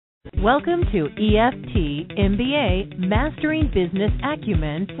Welcome to EFT MBA, Mastering Business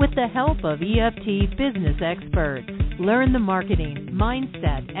Acumen with the help of EFT business experts. Learn the marketing,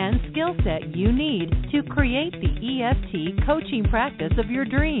 mindset, and skill set you need to create the EFT coaching practice of your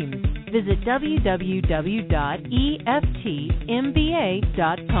dreams. Visit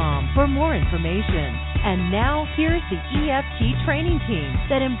www.eftmba.com for more information. And now, here's the EFT training team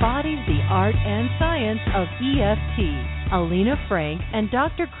that embodies the art and science of EFT. Alina Frank and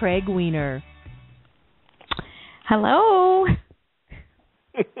Dr. Craig Weiner. Hello.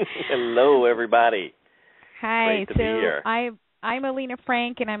 Hello, everybody. Hi. Great to be here. I'm Alina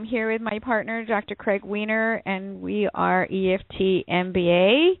Frank, and I'm here with my partner, Dr. Craig Weiner, and we are EFT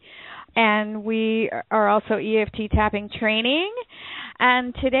MBA, and we are also EFT tapping training.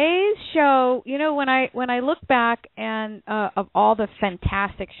 And today's show, you know, when I look back and of all the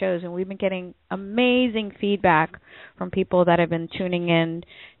fantastic shows, and we've been getting amazing feedback from people that have been tuning in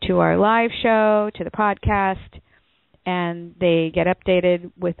to our live show, to the podcast, and they get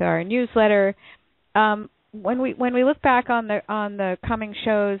updated with our newsletter. When we look back on the coming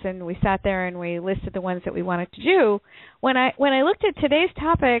shows, and we sat there and we listed the ones that we wanted to do, when I looked at today's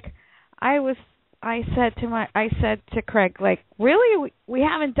topic, I said to Craig, like, really, we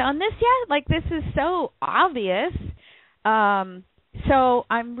haven't done this yet? Like, this is so obvious. So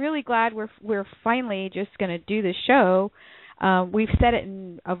I'm really glad we're finally just going to do this show. We've said it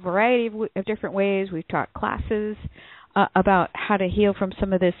in a variety of different ways. We've taught classes about how to heal from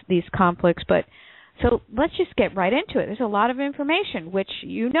some of these conflicts, but so let's just get right into it. There's a lot of information, which,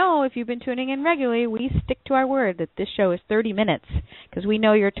 you know, if you've been tuning in regularly, we stick to our word that this show is 30 minutes because we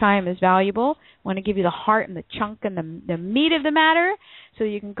know your time is valuable. We want to give you the heart and the chunk and the meat of the matter so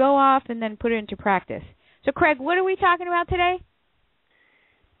you can go off and then put it into practice. So, Craig, what are we talking about today?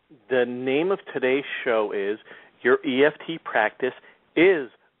 The name of today's show is Your EFT Practice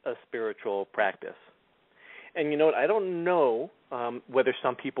is a Spiritual Practice. And you know what? I don't know whether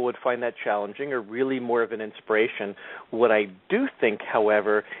some people would find that challenging or really more of an inspiration. What I do think,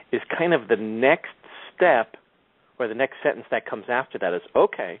 however, is kind of the next step or the next sentence that comes after that is,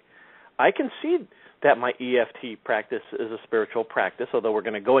 okay, I can see that my EFT practice is a spiritual practice, although we're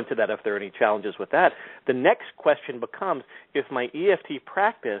going to go into that if there are any challenges with that. The next question becomes, if my EFT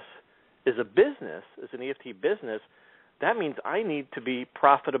practice is a business, is an EFT business, that means I need to be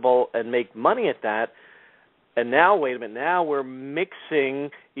profitable and make money at that. And now, wait a minute, now we're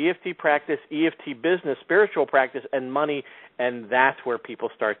mixing EFT practice, EFT business, spiritual practice, and money, and that's where people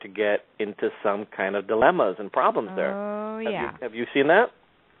start to get into some kind of dilemmas and problems there. Oh, yeah. Have you seen that?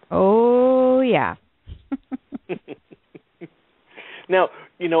 Oh, yeah. Now,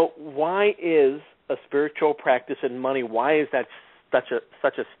 you know, why is a spiritual practice and money, why is that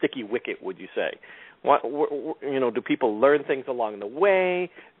such a sticky wicket, would you say? What, you know, do people learn things along the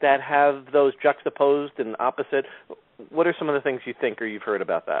way that have those juxtaposed and opposite? What are some of the things you think or you've heard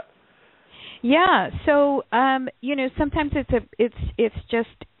about that? Yeah, so you know, sometimes it's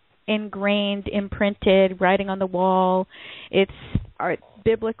just ingrained, imprinted, writing on the wall. It's our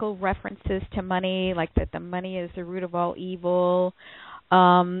biblical references to money, like that the money is the root of all evil.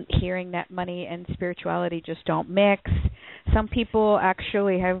 Hearing that money and spirituality just don't mix. Some people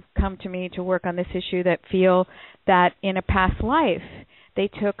actually have come to me to work on this issue that feel that in a past life they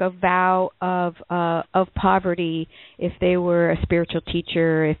took a vow of poverty if they were a spiritual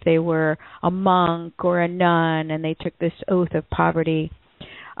teacher, if they were a monk or a nun, and they took this oath of poverty.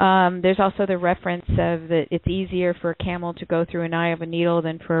 There's also the reference of that it's easier for a camel to go through an eye of a needle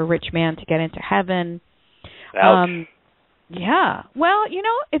than for a rich man to get into heaven. Ouch. Yeah. Well, you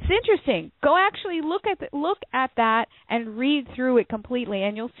know, it's interesting. Go actually look at that and read through it completely,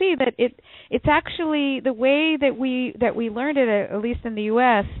 and you'll see that it's actually the way that we learned it, at least in the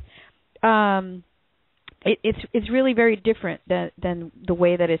U.S. It's really very different than the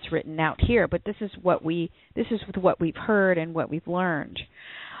way that it's written out here. But this is what we've heard and what we've learned.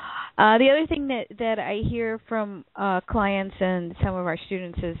 The other thing that I hear from clients and some of our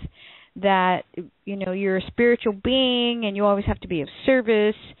students is that, you know, you're a spiritual being and you always have to be of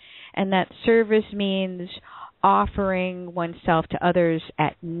service, and that service means offering oneself to others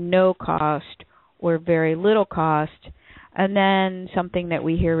at no cost or very little cost. And then something that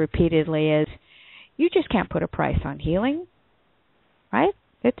we hear repeatedly is, you just can't put a price on healing, right?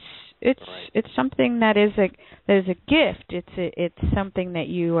 It's something that is a gift. It's something that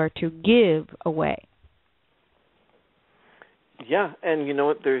you are to give away. Yeah, and you know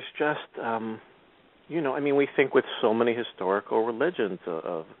what? There's just, you know, I mean, we think with so many historical religions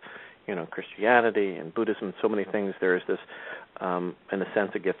of you know, Christianity and Buddhism and so many things, there is this, in a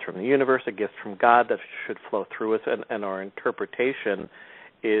sense, a gift from the universe, a gift from God that should flow through us, and our interpretation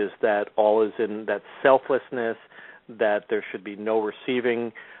is that all is in that selflessness, that there should be no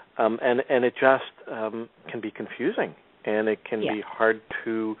receiving, and it just can be confusing, and it can be hard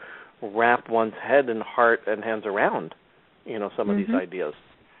to wrap one's head and heart and hands around, some of these ideas.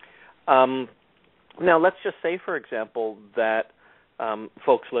 Now, let's just say, for example, that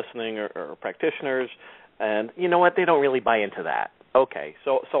folks listening are practitioners, and you know what, they don't really buy into that. Okay,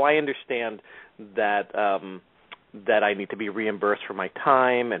 so I understand that that I need to be reimbursed for my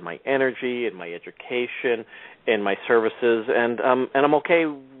time and my energy and my education and my services, and I'm okay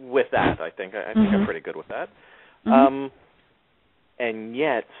with that. I think I'm pretty good with that. And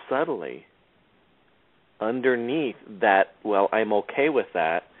yet, subtly, underneath that, well, I'm okay with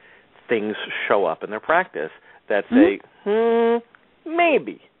that, things show up in their practice that say,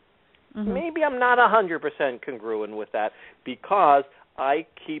 maybe I'm not 100% congruent with that, because I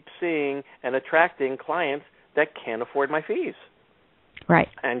keep seeing and attracting clients that can't afford my fees. Right.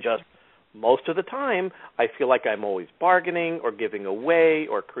 And just most of the time, I feel like I'm always bargaining or giving away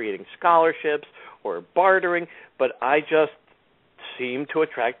or creating scholarships or bartering, but I just seem to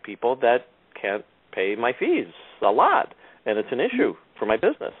attract people that can't pay my fees a lot, and it's an issue for my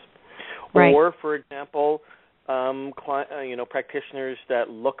business. Right. Or, for example, practitioners that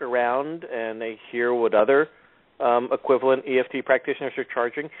look around and they hear what other equivalent EFT practitioners are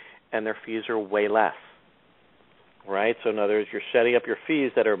charging, and their fees are way less. Right? So in other words, you're setting up your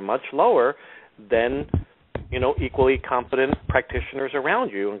fees that are much lower than, equally competent practitioners around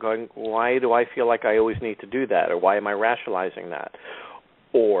you, and going, why do I feel like I always need to do that, or why am I rationalizing that?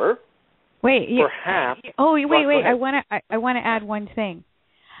 Or perhaps. I want to add one thing.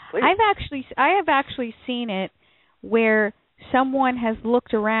 Please. I have actually seen it where someone has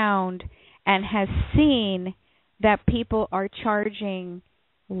looked around and has seen that people are charging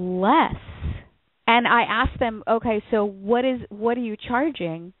less. And I asked them, okay, so what are you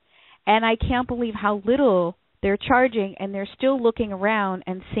charging? And I can't believe how little they're charging, and they're still looking around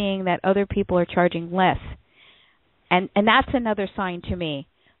and seeing that other people are charging less. And that's another sign to me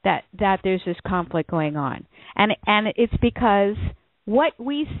that there's this conflict going on. And it's because what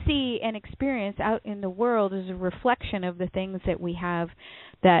we see and experience out in the world is a reflection of the things that we have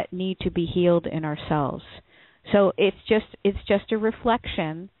that need to be healed in ourselves. So it's just a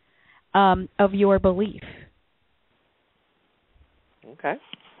reflection of your belief. Okay.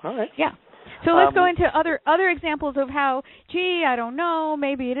 All right. Yeah. So let's go into other examples of how, I don't know,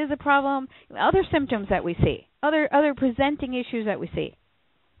 maybe it is a problem, other symptoms that we see, other presenting issues that we see.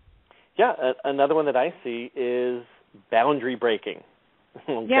 Yeah, another one that I see is boundary breaking.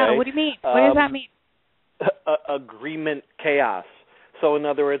 Okay? Yeah, what do you mean? What does that mean? Agreement chaos. So in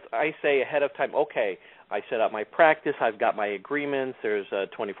other words, I say ahead of time, okay, I set up my practice, I've got my agreements, there's a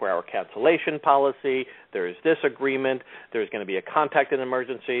 24-hour cancellation policy, there's this agreement, there's going to be a contact in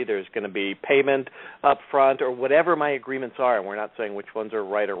emergency, there's going to be payment up front, or whatever my agreements are, and we're not saying which ones are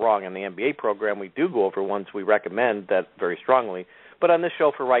right or wrong. In the MBA program, we do go over ones we recommend that very strongly. But on this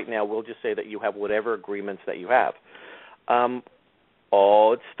show for right now, we'll just say that you have whatever agreements that you have.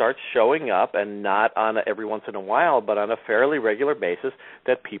 It starts showing up, and not on every once in a while, but on a fairly regular basis,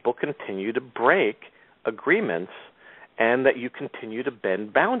 that people continue to break agreements and that you continue to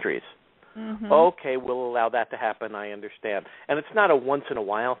bend boundaries. Okay, we'll allow that to happen, I understand. And it's not a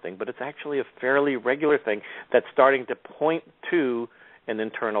once-in-a-while thing, but it's actually a fairly regular thing that's starting to point to an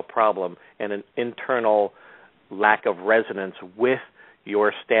internal problem and an internal lack of resonance with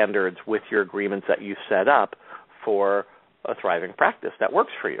your standards, with your agreements that you set up for a thriving practice that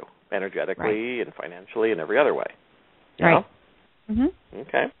works for you energetically and financially and every other way. You know?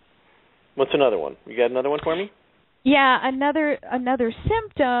 Okay. What's another one? You got another one for me? Yeah, another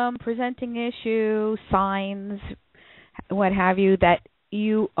symptom, presenting issue, signs, what have you, that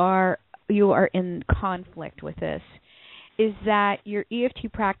you are in conflict with this, is that your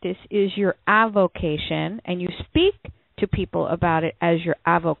EFT practice is your avocation, and you speak to people about it as your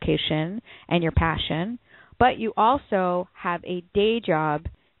avocation and your passion, but you also have a day job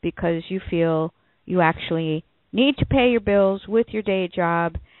because you feel you actually need to pay your bills with your day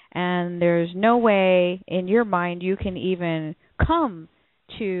job, and there's no way in your mind you can even come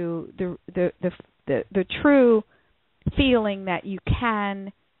to the true feeling that you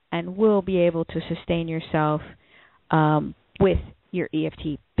can and will be able to sustain yourself with your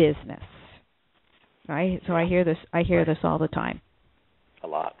EFT business. Right? So I hear this all the time. A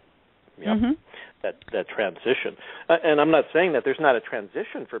lot. Yeah. That transition. And I'm not saying that there's not a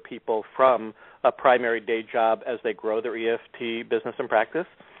transition for people from a primary day job as they grow their EFT business and practice.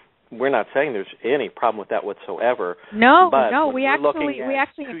 We're not saying there's any problem with that whatsoever. No, but we actually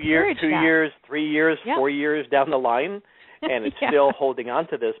encourage 2 years, 3 years, 4 years down the line, and it's still holding on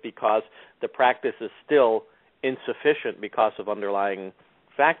to this because the practice is still insufficient because of underlying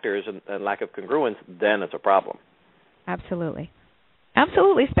factors and lack of congruence, then it's a problem. Absolutely,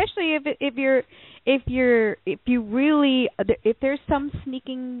 especially if there's some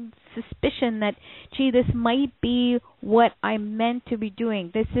sneaking suspicion that, gee, this might be what I'm meant to be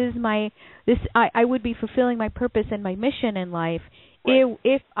doing. I would be fulfilling my purpose and my mission in life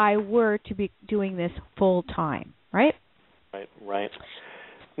if I were to be doing this full time, right? Right.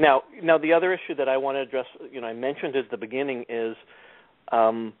 Now the other issue that I want to address, I mentioned at the beginning, is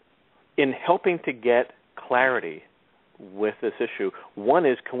in helping to get clarity with this issue. One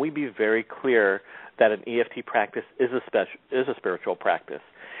is, can we be very clear that an EFT practice is a spiritual practice?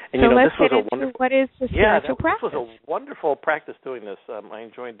 And so let's this was get into what is the spiritual practice. This was a wonderful practice doing this. I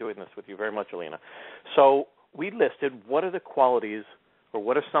enjoyed doing this with you very much, Alina. So we listed what are the qualities, or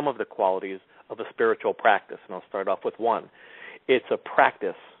what are some of the qualities of a spiritual practice, and I'll start off with one. It's a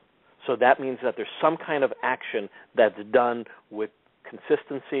practice. So that means that there's some kind of action that's done with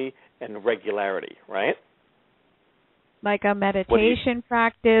consistency and regularity, right? Like a meditation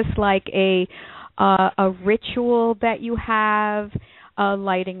practice, like a ritual that you have, a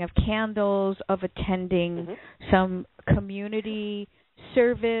lighting of candles, of attending some community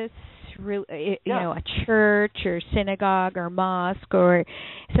service, a church or synagogue or mosque, or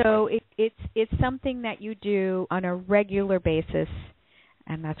so it's something that you do on a regular basis,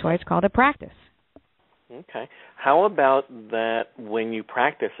 and that's why it's called a practice. Okay. How about that when you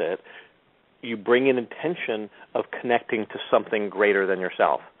practice it, you bring in intention of connecting to something greater than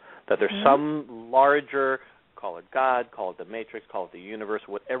yourself, that there's some larger, call it God, call it the matrix, call it the universe,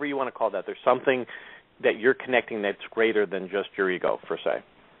 whatever you want to call that, there's something that you're connecting that's greater than just your ego, per se.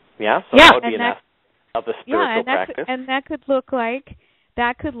 Yeah? So that would be an aspect of a spiritual practice. And that could look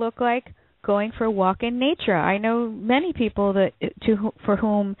like going for a walk in nature. I know many people for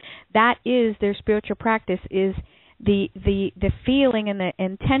whom that is their spiritual practice, is the feeling and the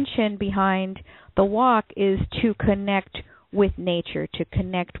intention behind the walk is to connect with nature, to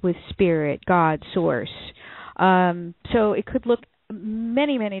connect with spirit, God, source. So it could look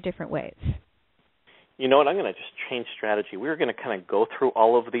many, many different ways. You know what? I'm going to just change strategy. We're going to kind of go through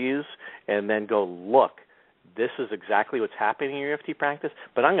all of these and then go, look, this is exactly what's happening in your EFT practice,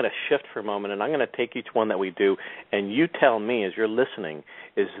 but I'm going to shift for a moment, and I'm going to take each one that we do, and you tell me as you're listening,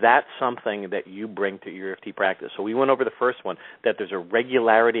 is that something that you bring to your EFT practice? So we went over the first one, that there's a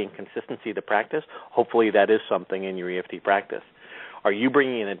regularity and consistency to practice. Hopefully that is something in your EFT practice. Are you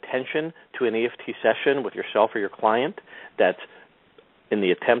bringing an intention to an EFT session with yourself or your client that's in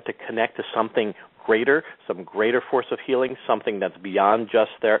the attempt to connect to something greater, some greater force of healing, something that's beyond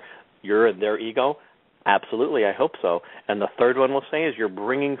just their ego? Absolutely, I hope so. And the third one we'll say is you're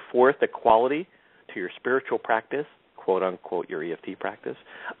bringing forth the quality to your spiritual practice, quote unquote, your EFT practice,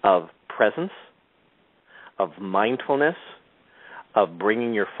 of presence, of mindfulness, of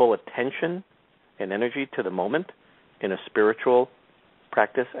bringing your full attention and energy to the moment in a spiritual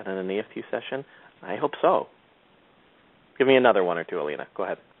practice and in an EFT session. I hope so. Give me another one or two, Alina. Go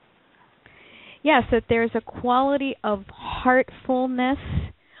ahead. Yes, that there's a quality of heartfulness,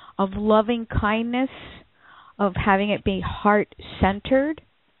 of loving kindness, of having it be heart-centered.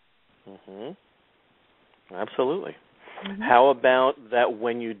 Absolutely. How about that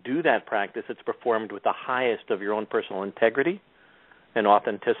when you do that practice, it's performed with the highest of your own personal integrity and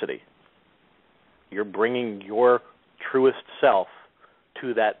authenticity? You're bringing your truest self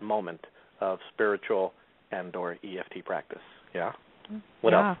to that moment of spiritual and or EFT practice. Yeah?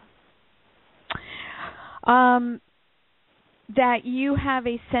 What else? That you have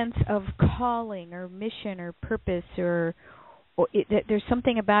a sense of calling or mission or purpose, or that there's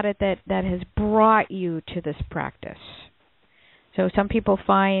something about it that has brought you to this practice. So some people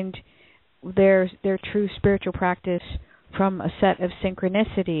find their true spiritual practice from a set of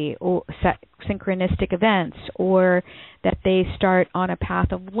synchronistic events, or that they start on a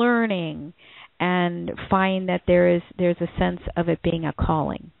path of learning and find that there's a sense of it being a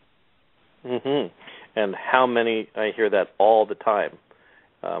calling. And how many, I hear that all the time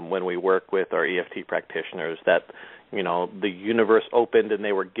when we work with our EFT practitioners, that, the universe opened and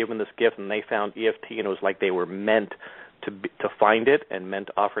they were given this gift and they found EFT, and it was like they were meant to find it and meant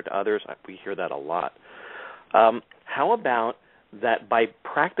to offer it to others. We hear that a lot. How about that by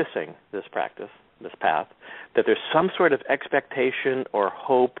practicing this path, that there's some sort of expectation or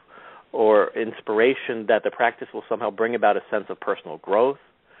hope or inspiration that the practice will somehow bring about a sense of personal growth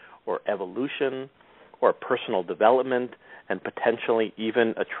or evolution or personal development, and potentially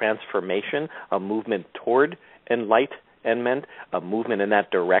even a transformation, a movement toward enlightenment, a movement in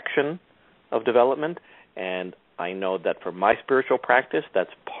that direction of development. And I know that for my spiritual practice, that's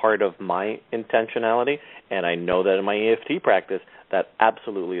part of my intentionality, and I know that in my EFT practice, that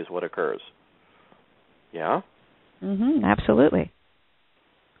absolutely is what occurs. Yeah? Absolutely.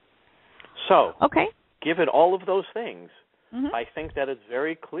 So, okay. Given all of those things, Mm-hmm. I think that it's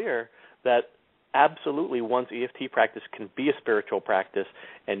very clear that absolutely one's EFT practice can be a spiritual practice,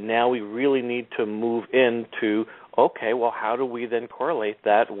 and now we really need to move into, okay, well, how do we then correlate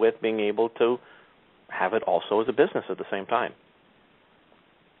that with being able to have it also as a business at the same time?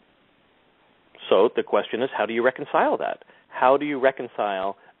 So the question is, how do you reconcile that? How do you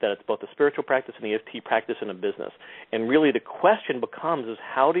reconcile that it's both a spiritual practice and EFT practice and a business? And really the question becomes is,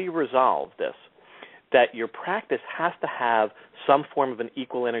 how do you resolve this? That your practice has to have some form of an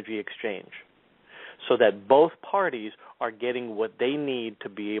equal energy exchange so that both parties are getting what they need to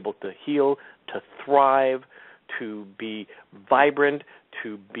be able to heal, to thrive, to be vibrant,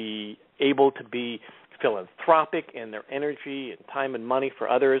 to be able to be philanthropic in their energy and time and money for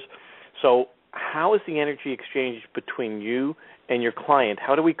others. So how is the energy exchange between you and your client?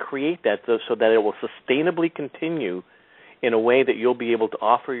 How do we create that so that it will sustainably continue in a way that you'll be able to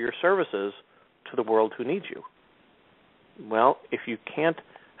offer your services to the world who needs you? Well, if you can't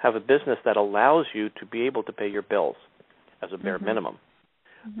have a business that allows you to be able to pay your bills as a bare minimum,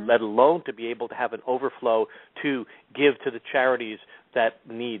 let alone to be able to have an overflow to give to the charities that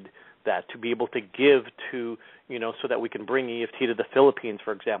need that, to be able to give to, so that we can bring EFT to the Philippines,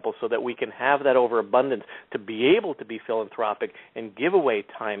 for example, so that we can have that overabundance to be able to be philanthropic and give away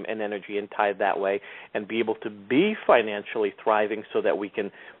time and energy and tithe that way and be able to be financially thriving so that we can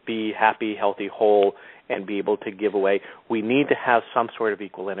be happy, healthy, whole, and be able to give away. We need to have some sort of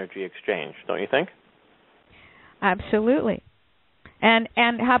equal energy exchange, don't you think? Absolutely. And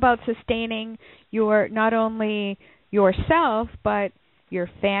how about sustaining not only yourself, but your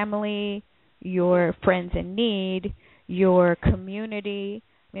family, your friends in need, your community.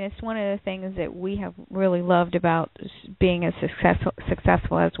 I mean, it's one of the things that we have really loved about being as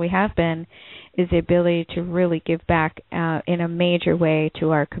successful as we have been is the ability to really give back in a major way to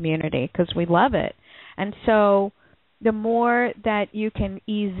our community because we love it. And so the more that you can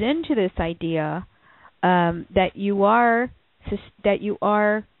ease into this idea that you are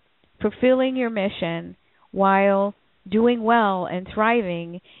fulfilling your mission while doing well and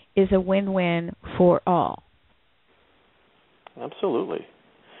thriving is a win-win for all. Absolutely.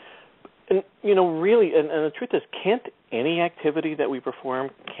 And, really, and the truth is, can't any activity that we perform,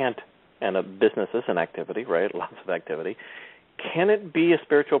 and a business is an activity, right, lots of activity, can it be a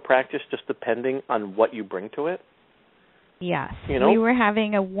spiritual practice just depending on what you bring to it? Yes. We were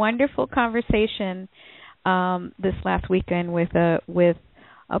having a wonderful conversation this last weekend with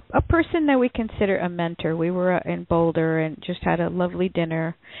a person that we consider a mentor. We were in Boulder and just had a lovely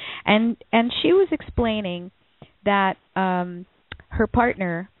dinner, and she was explaining that her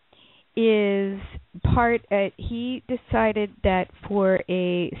partner is he decided that for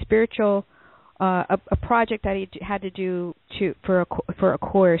a spiritual a project that he had to do for a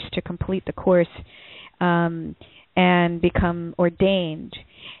course to complete the course and become ordained,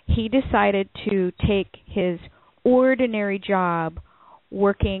 he decided to take his ordinary job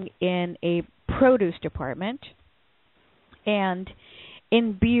working in a produce department and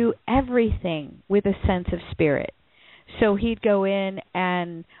imbue everything with a sense of spirit. So he'd go in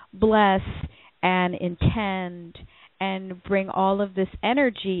and bless and intend and bring all of this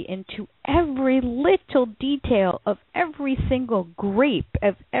energy into every little detail of every single grape,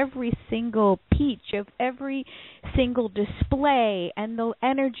 of every single peach, of every single display, and the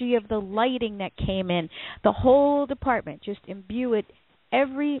energy of the lighting that came in. The whole department, just imbue it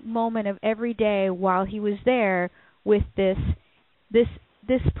every moment of every day while he was there with this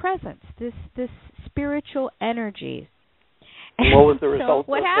presence, this spiritual energy. And what was the result?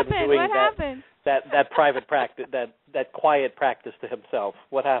 So what happened? What happened? That private practice, that quiet practice to himself.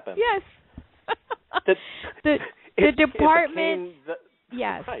 What happened? Yes. The department.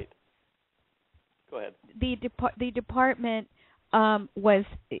 Yes. Right. Go ahead. The department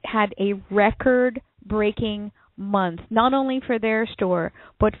had a record-breaking month, not only for their store,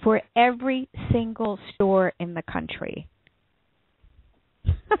 but for every single store in the country.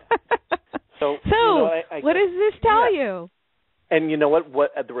 So what does this tell you? And you know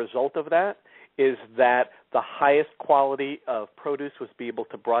what the result of that is that the highest quality of produce was be able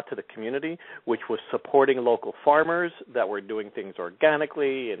to brought to the community, which was supporting local farmers that were doing things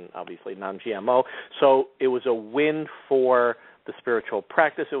organically and obviously non-GMO. So it was a win for the spiritual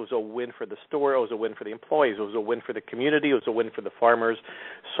practice. It was a win for the store. It was a win for the employees. It was a win for the community. It was a win for the farmers.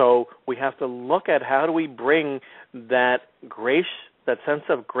 So we have to look at how do we bring that grace, that sense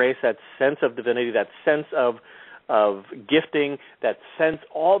of grace, that sense of divinity, that sense of of gifting, that sense,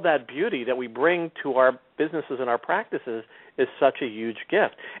 all that beauty that we bring to our businesses and our practices is such a huge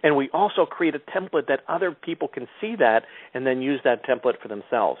gift. And we also create a template that other people can see that and then use that template for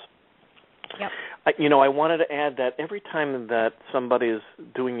themselves. Yep. I wanted to add that every time that somebody is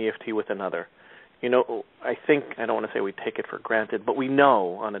doing EFT with another, I think, I don't want to say we take it for granted, but we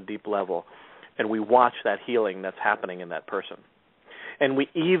know on a deep level, and we watch that healing that's happening in that person. And we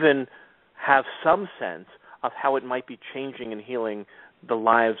even have some sense of how it might be changing and healing the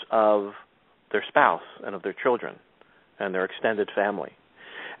lives of their spouse and of their children and their extended family.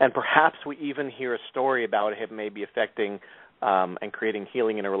 And perhaps we even hear a story about it maybe affecting and creating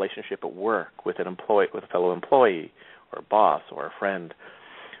healing in a relationship at work with with a fellow employee or a boss or a friend.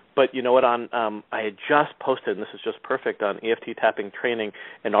 But you know what? I had just posted, and this is just perfect, on EFT Tapping Training,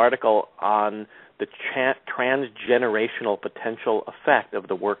 an article on the transgenerational potential effect of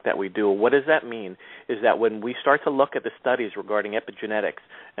the work that we do. What does that mean? Is that when we start to look at the studies regarding epigenetics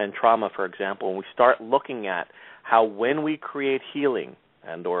and trauma, for example, and we start looking at how when we create healing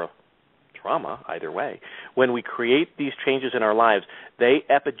and or trauma, either way, when we create these changes in our lives, they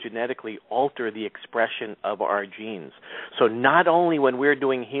epigenetically alter the expression of our genes. So not only when we're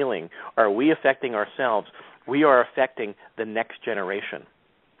doing healing are we affecting ourselves, we are affecting the next generation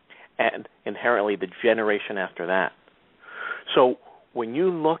and inherently the generation after that. So when you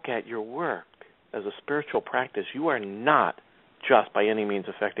look at your work as a spiritual practice, you are not just by any means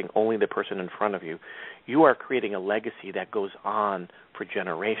affecting only the person in front of you. You are creating a legacy that goes on for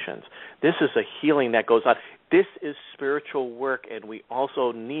generations. This is a healing that goes on. This is spiritual work, and we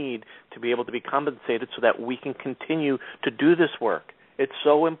also need to be able to be compensated so that we can continue to do this work. It's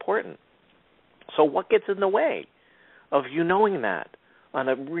so important. So what gets in the way of you knowing that on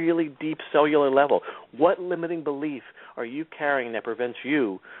a really deep cellular level? What limiting belief are you carrying that prevents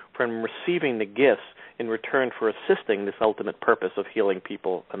you from receiving the gifts in return for assisting this ultimate purpose of healing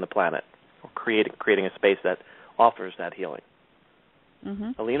people and the planet, or creating a space that offers that healing?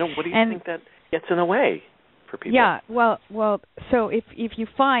 Mm-hmm. Alina, what do you think that gets in the way for people? Yeah, well, so if you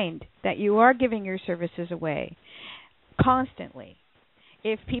find that you are giving your services away constantly,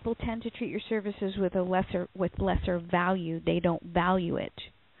 if people tend to treat your services with lesser value, they don't value it.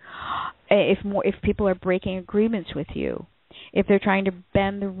 If people are breaking agreements with you, if they're trying to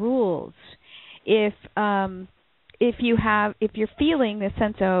bend the rules, if you're feeling a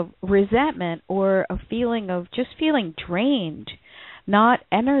sense of resentment or a feeling of just feeling drained, not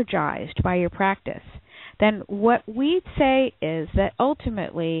energized by your practice, then what we'd say is that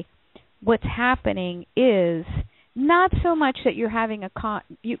ultimately what's happening is not so much that you're having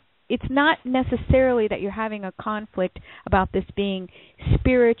it's not necessarily that you're having a conflict about this being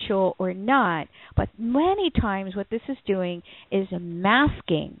spiritual or not, but many times what this is doing is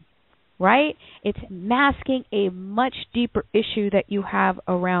masking, right? It's masking a much deeper issue that you have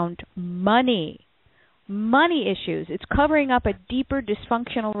around money issues. It's covering up a deeper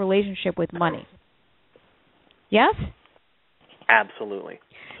dysfunctional relationship with money. Yes? Absolutely.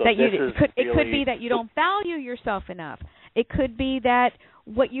 So it could be that you don't value yourself enough. It could be that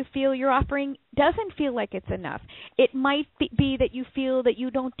what you feel you're offering doesn't feel like it's enough. It might be that you feel that you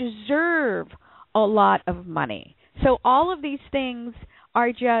don't deserve a lot of money. So all of these things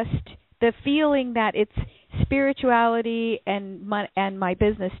are just the feeling that it's spirituality and my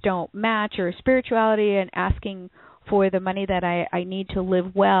business don't match, or spirituality and asking for the money that I need to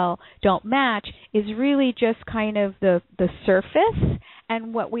live well don't match, is really just kind of the surface.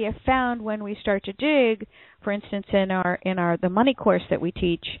 And what we have found when we start to dig, for instance, in the money course that we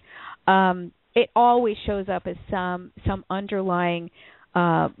teach, it always shows up as some underlying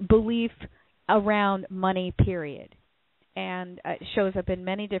belief around money, period. And it shows up in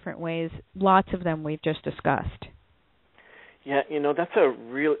many different ways. Lots of them we've just discussed. Yeah,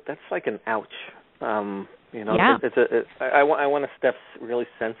 that's like an ouch. Yeah. I want to step really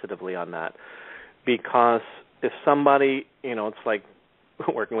sensitively on that, because if somebody, it's like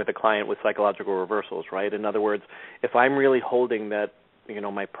working with a client with psychological reversals, right? In other words, if I'm really holding that,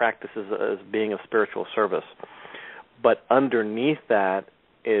 my practice as being of spiritual service, but underneath that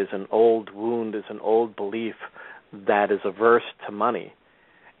is an old wound, is an old belief that is averse to money,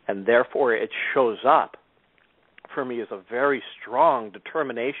 and therefore it shows up for me as a very strong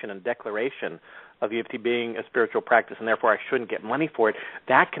determination and declaration of EFT being a spiritual practice, and therefore I shouldn't get money for it.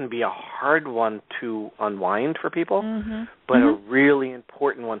 That can be a hard one to unwind for people, but a really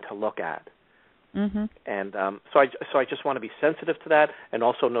important one to look at. And so I just want to be sensitive to that, and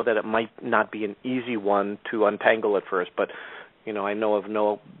also know that it might not be an easy one to untangle at first, but I know of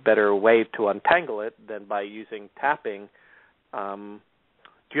no better way to untangle it than by using tapping. Do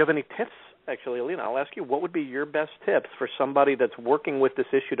you have any tips, actually, Alina, I'll ask you, what would be your best tips for somebody that's working with this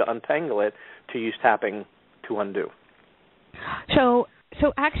issue to untangle it, to use tapping to undo? So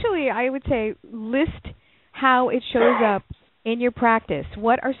actually, I would say list how it shows up in your practice.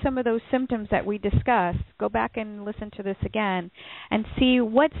 What are some of those symptoms that we discussed? Go back and listen to this again and see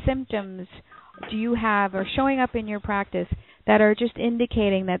what symptoms do you have or showing up in your practice that are just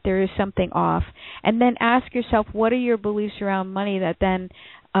indicating that there is something off. And then ask yourself, what are your beliefs around money that then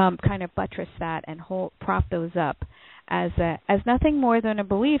kind of buttress that and prop those up as nothing more than a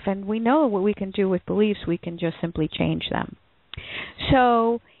belief. And we know what we can do with beliefs. We can just simply change them.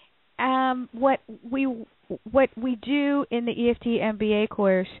 So what we do in the EFT MBA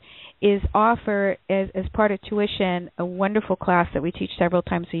course is offer, as part of tuition, a wonderful class that we teach several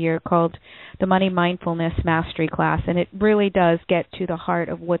times a year called the Money Mindfulness Mastery Class. And it really does get to the heart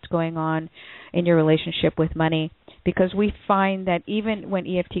of what's going on in your relationship with money, because we find that even when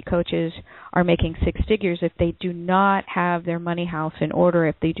EFT coaches are making six figures, if they do not have their money house in order,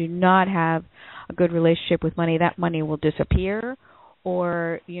 if they do not have a good relationship with money, that money will disappear.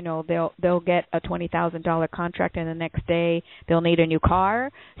 Or, they'll get a $20,000 contract and the next day they'll need a new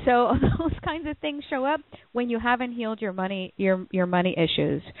car. So those kinds of things show up when you haven't healed your money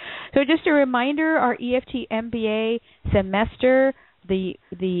issues. So just a reminder, our EFT MBA semester, the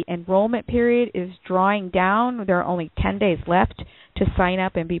enrollment period is drawing down. There are only 10 days left to sign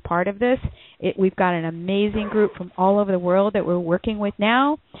up and be part of this. We've got an amazing group from all over the world that we're working with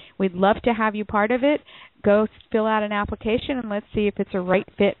now. We'd love to have you part of it. Go fill out an application and let's see if it's a right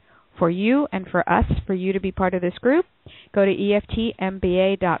fit for you and for us, for you to be part of this group. Go to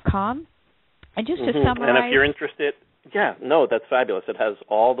EFTMBA.com. And just to summarize. And if you're interested, that's fabulous. It has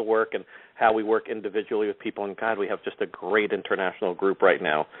all the work and how we work individually with people. And God, we have just a great international group right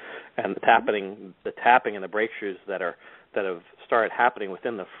now. And the tapping and the breakthroughs that have started happening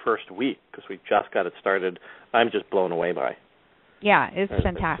within the first week, because we just got it started, I'm just blown away by. Yeah, it's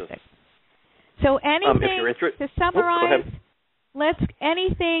fantastic. So anything, to summarize,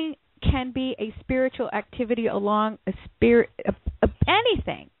 anything can be a spiritual activity along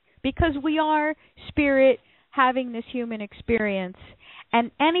anything, because we are spirit having this human experience,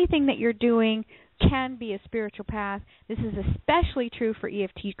 and anything that you're doing can be a spiritual path. This is especially true for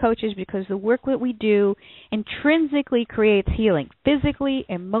EFT coaches because the work that we do intrinsically creates healing, physically,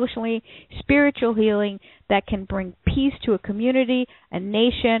 emotionally, spiritual healing that can bring peace to a community, a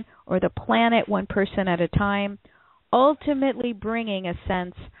nation, or the planet one person at a time, ultimately bringing a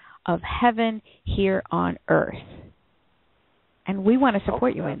sense of heaven here on earth. And we want to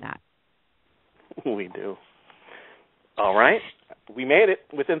support you in that. We do. All right. We made it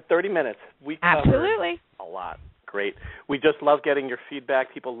within 30 minutes. We covered a lot. Great. We just love getting your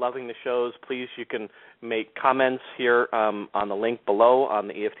feedback, people loving the shows. Please, you can make comments here on the link below on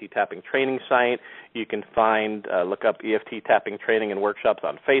the EFT Tapping Training site. You can look up EFT Tapping Training and Workshops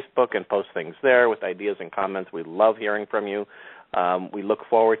on Facebook and post things there with ideas and comments. We love hearing from you. We look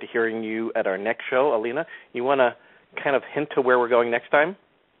forward to hearing you at our next show. Alina, you want to kind of hint to where we're going next time?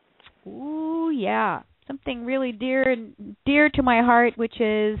 Ooh, yeah. Something really dear to my heart, which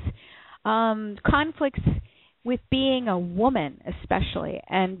is conflicts with being a woman, especially,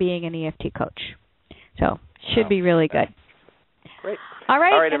 and being an EFT coach. So, should be really good. Great. All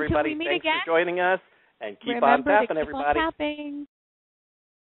right, everybody. Until we meet Thanks again, for joining us, and keep on tapping, everybody. On tapping.